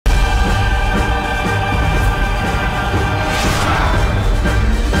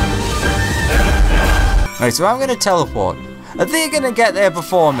Right, so I'm going to teleport. Are they going to get there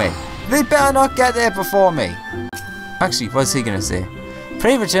before me? They better not get there before me. Actually, what's he going to say?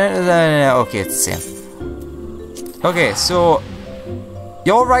 Pray return to the... Okay, it's the same. Okay, so...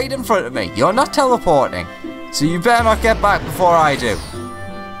 You're right in front of me. You're not teleporting. So you better not get back before I do.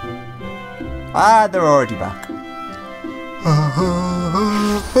 Ah, they're already back.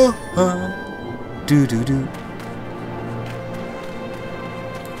 Do.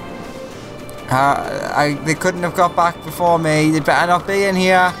 They couldn't have got back before me. They better not be in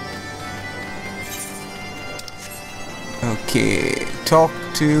here. Okay, talk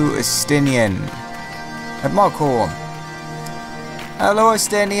to Estinian at Markham. Hello,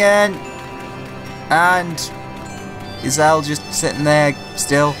 Estinian. And is Al just sitting there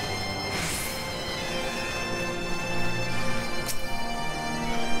still?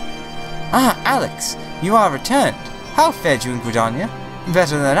 Ah, Alex, you are returned. How fared you in Gridania?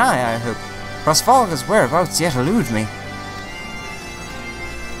 Better than I hope. Rosvalga's whereabouts yet elude me.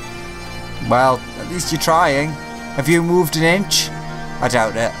 Well, at least you're trying. Have you moved an inch? I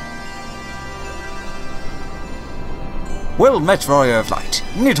doubt it. Well met, Warrior of Light.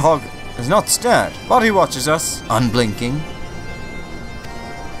 Nidhogg has not stirred, but he watches us, unblinking.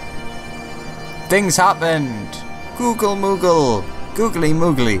 Things happened. Google Moogle. Googly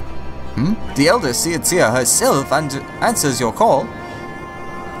Moogly. The Elder Eorzea herself answers your call.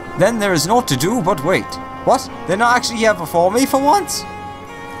 Then there is naught to do but wait. What? They're not actually here before me for once?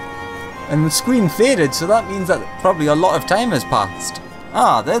 And the screen faded, so that means that probably a lot of time has passed.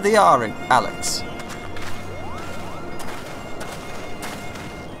 Ah, there they are, Alex.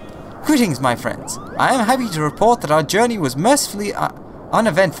 Greetings, my friends. I am happy to report that our journey was mercifully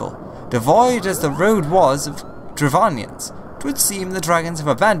uneventful, devoid as the road was of Dravanians. 'Twould seem the dragons have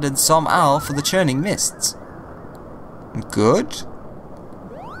abandoned some owl for the churning mists. Good.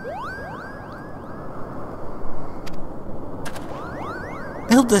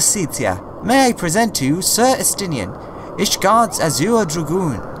 Elder Eorzea, may I present to you Sir Estinian, Ishgard's Azure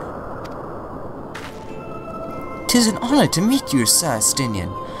Dragoon. 'Tis an honor to meet you, Sir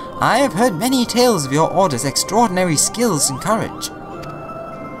Estinian. I have heard many tales of your order's extraordinary skills and courage.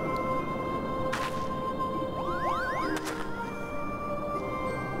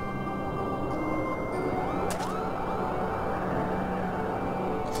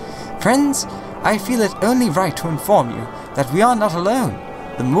 Friends, I feel it only right to inform you that we are not alone.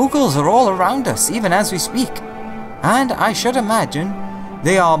 The Moogles are all around us, even as we speak. And I should imagine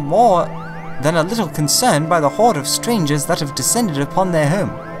they are more than a little concerned by the horde of strangers that have descended upon their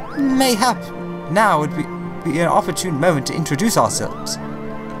home. Mayhap now would be an opportune moment to introduce ourselves.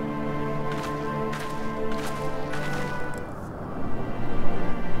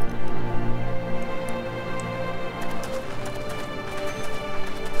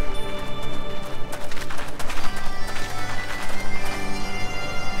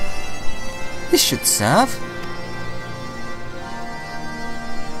 This should serve.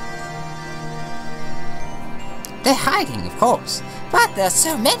 They're hiding, of course, but there's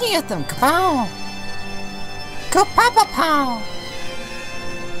so many of them. Kapow! Kapow!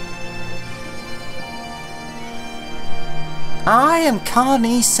 I am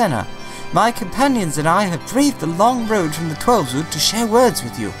Carney Senna. My companions and I have braved the long road from the Twelveswood to share words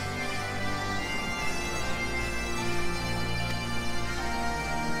with you.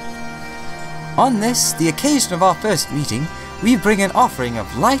 On this, the occasion of our first meeting, we bring an offering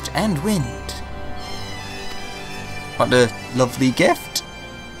of light and wind. What a lovely gift.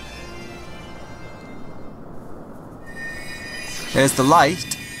 There's the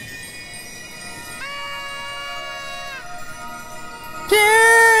light.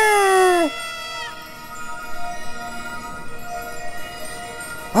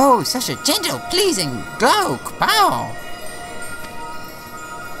 Oh, such a gentle, pleasing glow. Pow!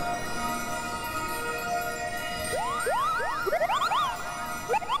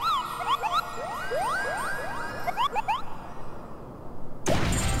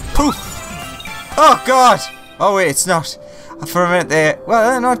 Poof! Oh god! Oh wait, it's not. For a minute there.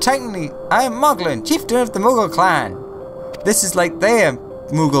 Well, no, technically, I am Moglin, chieftain of the Moogle clan. This is like their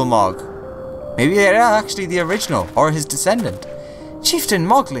Moogle Mog. Maybe they are actually the original, or his descendant. Chieftain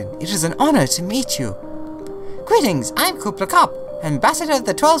Moglin, it is an honor to meet you. Greetings, I'm Kupla Kop, ambassador of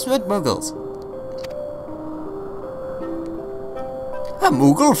the Twelveswood Moogles. A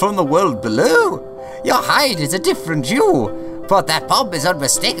Moogle from the world below? Your hide is a different hue, but that bob is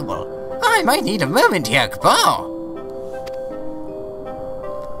unmistakable. I might need a moment here, Kapow.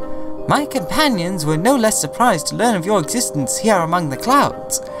 My companions were no less surprised to learn of your existence here among the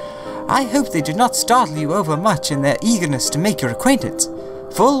clouds. I hope they did not startle you overmuch in their eagerness to make your acquaintance,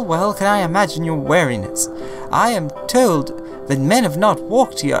 Full well can I imagine your weariness. I am told that men have not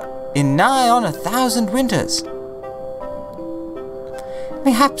walked here in nigh on 1,000 winters.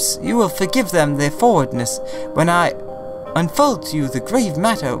 Perhaps you will forgive them their forwardness when I unfold to you the grave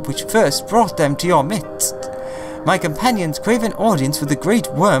matter which first brought them to your midst. My companions crave an audience with the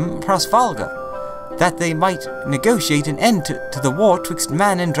great worm Prosvalga, that they might negotiate an end to the war twixt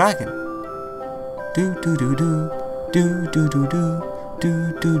man and dragon. Do do do do, do do do do,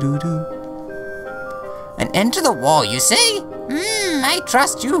 do do do do. An end to the war, you say? I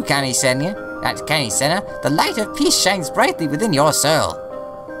trust you, Canny Senna. The light of peace shines brightly within your soul.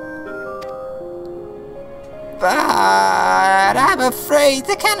 But I'm afraid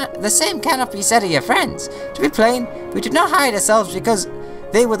the same cannot be said of your friends. To be plain, we did not hide ourselves because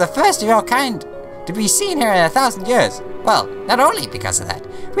they were the first of your kind to be seen here in 1,000 years. Well, not only because of that.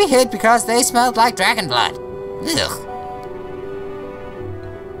 We hid because they smelled like dragon blood. Ugh.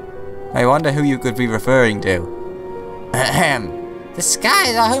 I wonder who you could be referring to. Ahem. The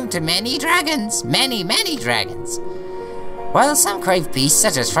skies are home to many dragons. Many, many dragons. While some crave peace,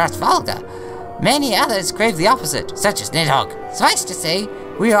 such as Frostvalga, many others crave the opposite, such as Nidhogg. Suffice to say,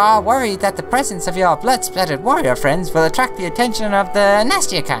 we are worried that the presence of your blood-splattered warrior friends will attract the attention of the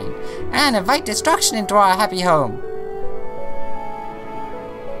nastier kind, and invite destruction into our happy home.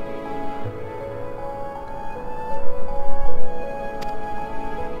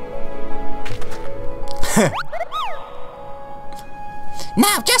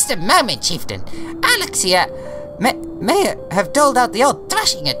 Now, just a moment, Chieftain. Alex here may have doled out the odd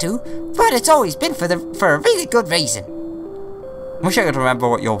thrashing or two, but it's always been for a really good reason. Wish I could remember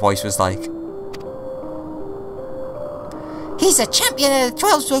what your voice was like. He's a champion of the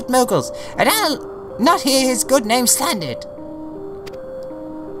 12-Stroke Moguls, and I'll not hear his good name slandered.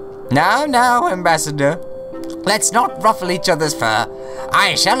 Now, Ambassador. Let's not ruffle each other's fur.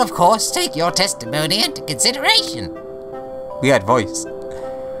 I shall, of course, take your testimony into consideration. We had voice.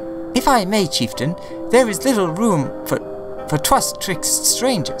 If I may, Chieftain, there is little room for trust twixt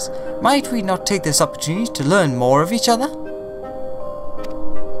strangers. Might we not take this opportunity to learn more of each other?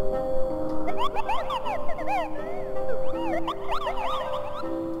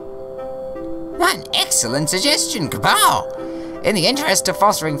 An excellent suggestion, Kapow! In the interest of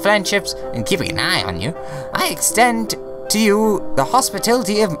fostering friendships and keeping an eye on you, I extend to you the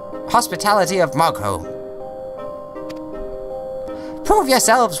hospitality of Mogholm. Prove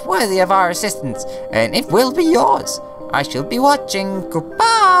yourselves worthy of our assistance, and it will be yours. I shall be watching.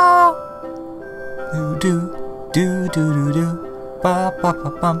 Goodbye. Do do do do do do, ba ba ba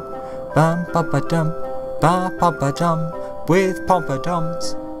bum, bum ba ba dum, ba ba ba dum, with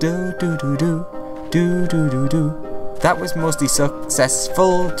pompadums. Do do do do, do do do do. That was mostly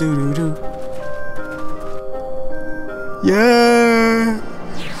successful. Do do do. Yeah.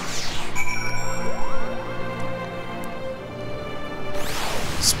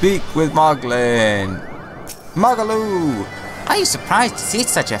 Speak with Moglin. Mogaloo! Are you surprised to see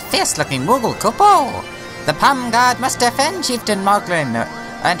such a fierce-looking Moogle, Kupo? The Palm Guard must defend Chieftain Moglin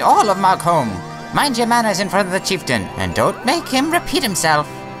and all of Mogholm. Mind your manners in front of the Chieftain, and don't make him repeat himself.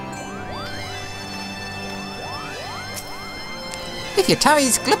 If your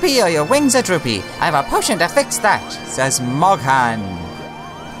tummy's glippy or your wings are droopy, I have a potion to fix that, says Moghan.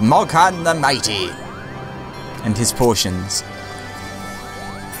 Moghan the Mighty. And his potions.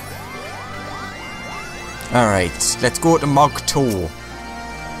 Alright, let's go to Mogtor.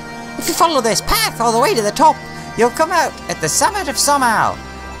 If you follow this path all the way to the top, you'll come out at the summit of Somal.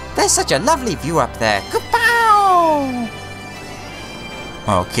 There's such a lovely view up there. Kapow!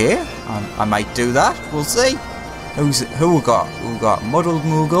 Okay, I might do that. We'll see. Who we got? We got Muddled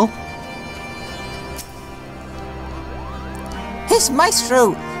Moogle. His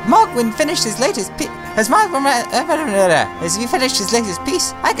Maestro Mogwin finished his latest piece. Has he finished his latest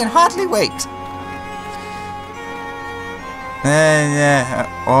piece? I can hardly wait.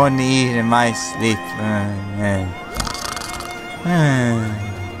 Only in my sleep.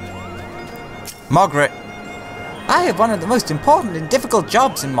 Margaret. I have one of the most important and difficult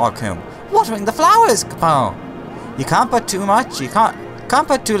jobs in Mogholm. Watering the flowers, Capone. You can't put too much, you can't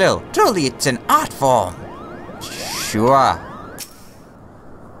put too little. Truly, it's an art form. Sure.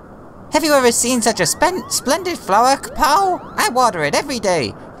 Have you ever seen such a splendid flower, Kapow? I water it every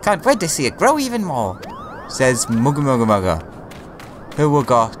day. Can't wait to see it grow even more. Says Mugga. Who we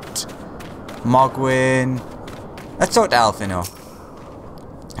got? Mogwin. Let's sort Alfino.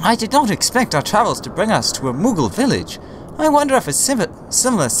 I did not expect our travels to bring us to a Moogle village. I wonder if a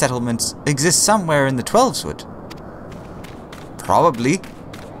similar settlement exists somewhere in the 12-Wood. Probably.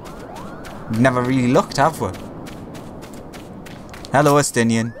 Never really looked, have we? Hello,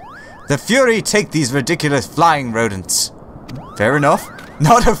 Estinian. The Fury take these ridiculous flying rodents. Fair enough.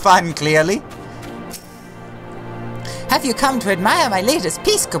 Not a fan, clearly. Have you come to admire my latest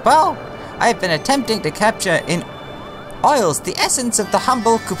piece, Kupo? I have been attempting to capture in oils the essence of the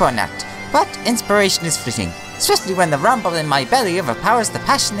humble Kuponat, but inspiration is fleeting, especially when the rumble in my belly overpowers the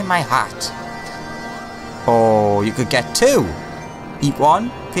passion in my heart. Oh, you could get two. Eat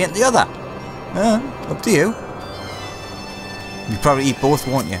one, paint the other. Up to you. You probably eat both,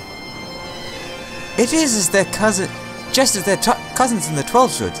 won't you? It is as their cousin, just as their cousins in the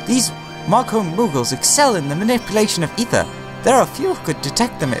 12th would. These Markham Mughals excel in the manipulation of ether. There are few who could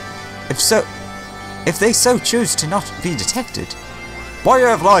detect them if they so choose to not be detected. Warrior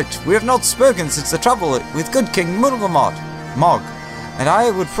of Light, we have not spoken since the trouble with good King Mog, and I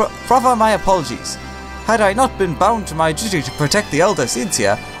would proffer my apologies. Had I not been bound to my duty to protect the elder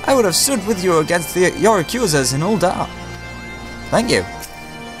Cynthia, I would have stood with you against your accusers in Uldar. Thank you.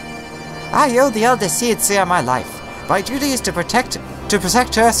 I owe the elder Cynthia my life. My duty is to protect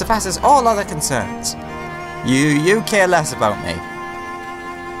her surpasses all other concerns. You care less about me.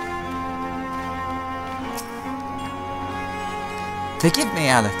 Forgive me,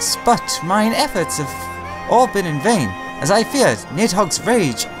 Alex, but mine efforts have all been in vain, as I feared Nidhogg's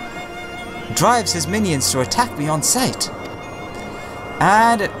rage drives his minions to attack me on sight.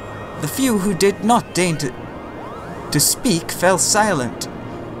 And the few who did not deign to speak fell silent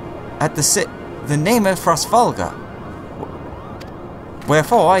at the name of Frostvalga.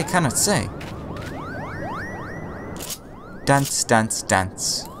 Wherefore I cannot say. Dance, dance,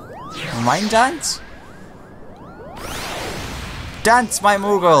 dance. Mine dance? Dance, my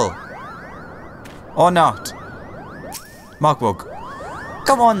Moogle! Or not? Mogwug.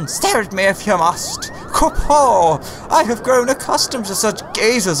 Come on, stare at me if you must. Kupo! I have grown accustomed to such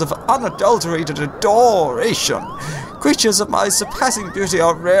gazes of unadulterated adoration. Creatures of my surpassing beauty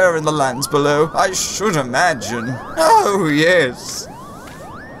are rare in the lands below, I should imagine. Oh, yes.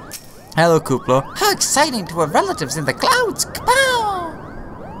 Hello, Kuplo. How exciting to have relatives in the clouds! Kapow!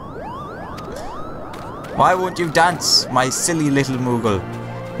 Why won't you dance, my silly little Moogle?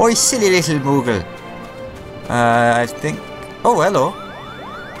 Oi, silly little Moogle. I think... Oh, hello.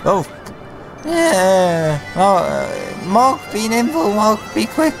 Oh. Yeah. Mog be nimble, Mog be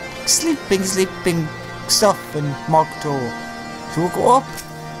quick. Sleeping stuff and Mog too. Should we go up?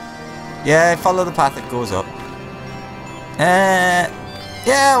 Yeah, follow the path that goes up.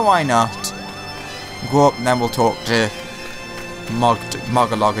 Yeah, why not? Go up and then we'll talk to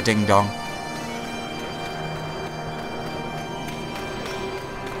Mogalog Ding Dong.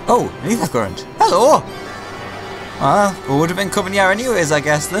 Oh, Ether Current. Hello! Well, we would have been coming here anyways, I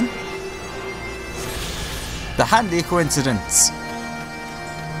guess then. The handy coincidence.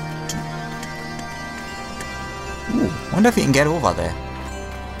 Ooh, wonder if you can get over there.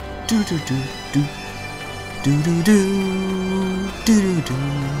 Do do do do. Do do do do do do.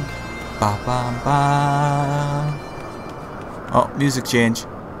 Ba ba ba. Oh, music change.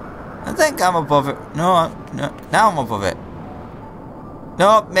 I think I'm above it. No, now I'm above it.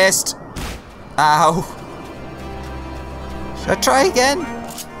 Nope, missed. Ow. Should I try again?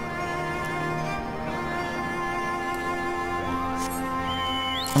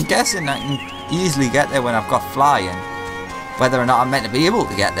 I'm guessing I can easily get there when I've got flying. Whether or not I'm meant to be able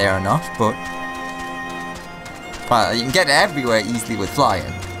to get there or not, but... Well, you can get everywhere easily with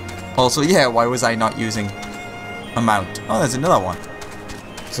flying. Also, yeah, why was I not using a mount? Oh, there's another one.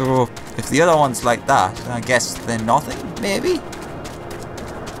 So, if the other one's like that, I guess they're nothing, maybe?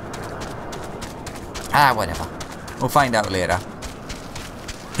 Ah, whatever. We'll find out later.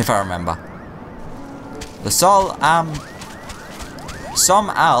 If I remember. The Sol Som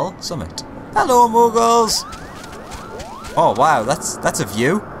Al Summit. Hello, Muggles! Oh wow, that's a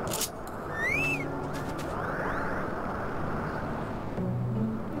view.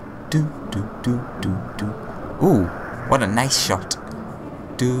 Do do do do do. Ooh, what a nice shot.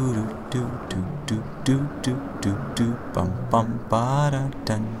 Do do do do do do do do do bum bum ba da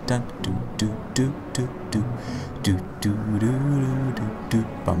dun dun do do do do do do do do do do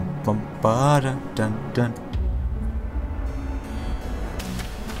bum bum ba da dun dun.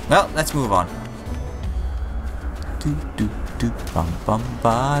 Well, let's move on. Do do do bum bum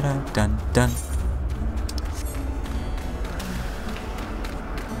ba da dun dun.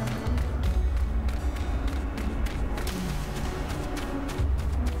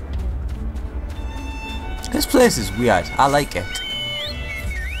 This place is weird. I like it.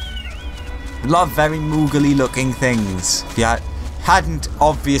 Love very moogly looking things. If you hadn't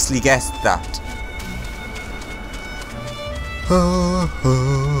obviously guessed that.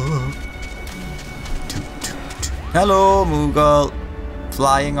 Hello, Moogle.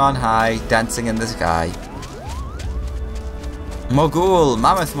 flying on high, dancing in the sky. Mogul,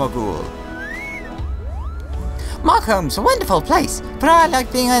 Mammoth Mogul. Markhome's a wonderful place, but I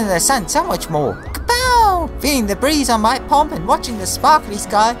like being in the sun so much more. Kapow! Feeling the breeze on my palm and watching the sparkly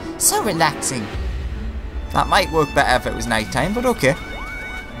sky, so relaxing. That might work better if it was night time, but okay.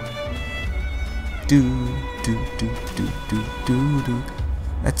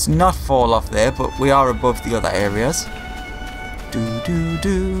 Let's not fall off there, but we are above the other areas.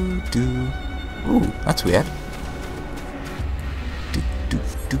 Ooh, that's weird.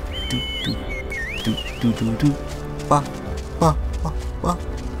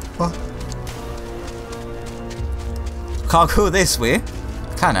 Can't go this way,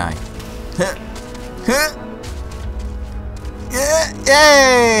 can I?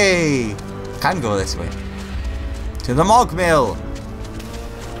 Yay! Can go this way. To the Mog Mill.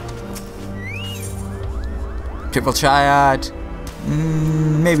 Triple Triad.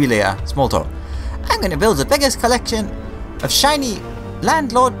 Maybe later. Small talk. I'm going to build the biggest collection of shiny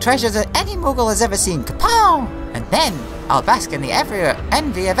landlord treasures that any Moogle has ever seen. Kapow! And then I'll bask in the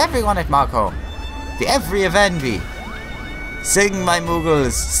envy of everyone at Markholme. The every of envy. Sing, my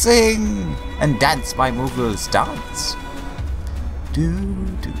Moogles, sing! And dance, my Moogles, dance. Do,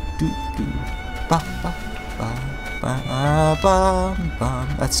 do, do, do. Ba, ba, ba, ba, ba,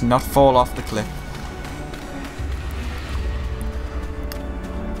 ba. Let's not fall off the cliff.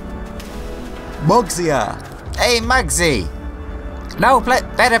 Eorzea! Hey, Mugsy! No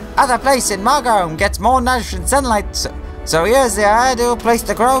better other place in Markholme gets more nourishing sunlight, so here's the ideal place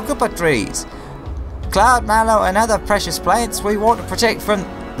to grow Koopa trees. Cloud mallow and other precious plants we want to protect from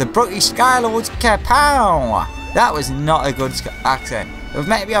the British Skylords. Kapow! That was not a good accent. It was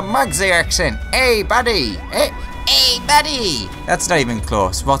meant to be a Mugsy accent. Hey, buddy! Hey, buddy! That's not even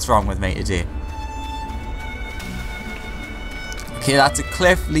close. What's wrong with me today? Okay, that's a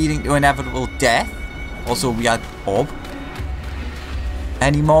cliff leading to inevitable death. Also, we had Orb.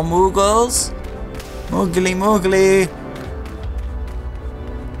 Any more Moogles? Moogly, Moogly.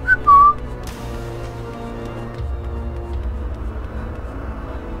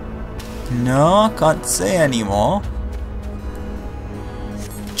 No, can't say anymore.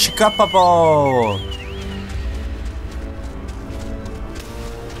 Chikapabo.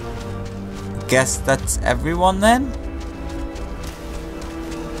 Guess that's everyone then?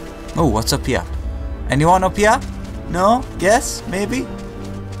 Oh, what's up here? Anyone up here? No? Yes? Maybe?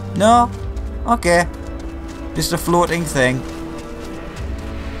 No? Okay. Just a floating thing.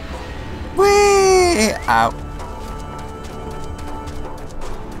 Whee! Ow.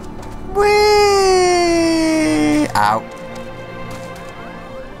 Whee! Ow.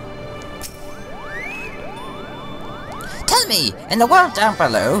 Tell me, in the world down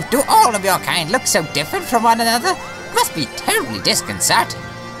below, do all of your kind look so different from one another? Must be terribly disconcerting.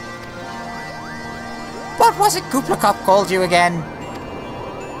 What was it Kuplakop called you again?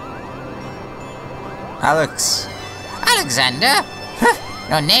 Alex. Alexander?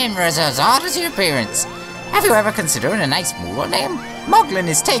 Your name is as odd as your appearance. Have you ever considered a nice Moogle name? Moglin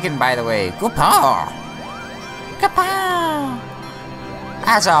is taken, by the way. Gupar. Gupar.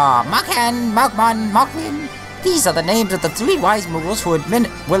 Azar, Mokhan, Mogmon, Moglin. These are the names of the 3 wise Moogles who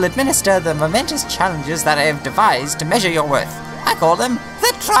will administer the momentous challenges that I have devised to measure your worth. I call them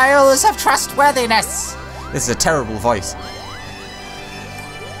the Trials of Trustworthiness. This is a terrible voice.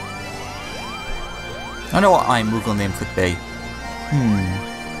 I know what my Moogle name could be.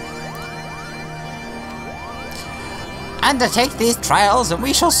 Undertake these trials and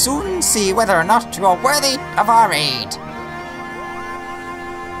we shall soon see whether or not you are worthy of our aid.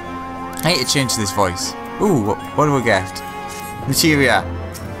 I need to change this voice. Ooh, what do we get? Materia.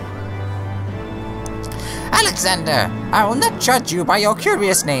 Alexander, I will not judge you by your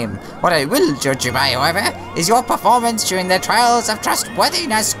curious name. What I will judge you by, however, is your performance during the trials of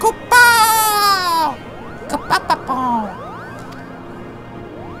trustworthiness. Koopa!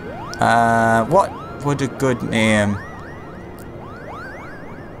 What would a good name?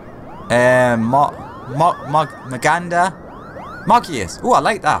 Maganda? Mogius. Ooh, I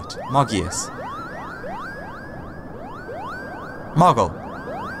like that. Mogius. Moggle.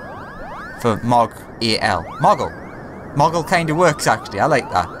 For Mog A-L. Moggle. Moggle kind of works actually. I like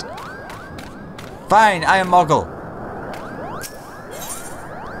that. Fine, I am Moggle.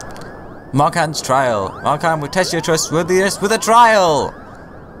 Mokhan's trial. Mokhan will test your trustworthiness with a trial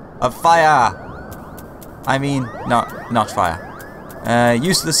of fire. I mean, not fire.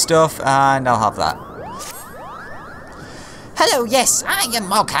 Useless stuff, and I'll have that. Hello, yes, I am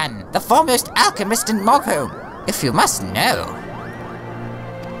Mokhan, the foremost alchemist in Markholme, if you must know.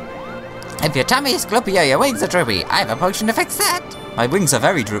 If your tummy is gloopy or your wings are droopy, I have a potion to fix that. My wings are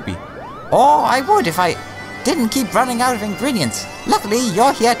very droopy. Or I would if I didn't keep running out of ingredients. Luckily,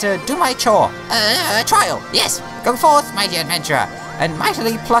 you're here to do my chore. A trial, yes. Go forth, mighty adventurer, and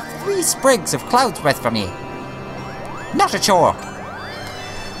mightily pluck 3 sprigs of cloud's breath from me. Not a chore.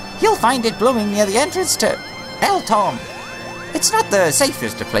 You'll find it blooming near the entrance to Eltom. It's not the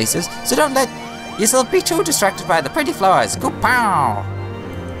safest of places, so don't let yourself be too distracted by the pretty flowers. Go pow!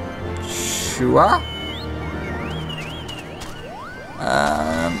 Sure.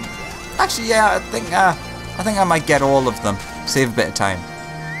 Actually, yeah, I think I might get all of them. Save a bit of time.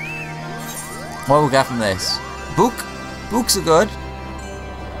 What will we get from this? Book? Books are good.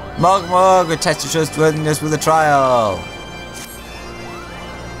 Mug, a test of trustworthiness with a trial.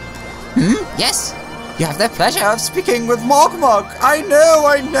 Yes? You have the pleasure of Speaking with Mug. I know.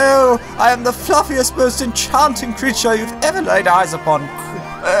 I am the fluffiest, most enchanting creature you've ever laid eyes upon.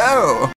 Oh.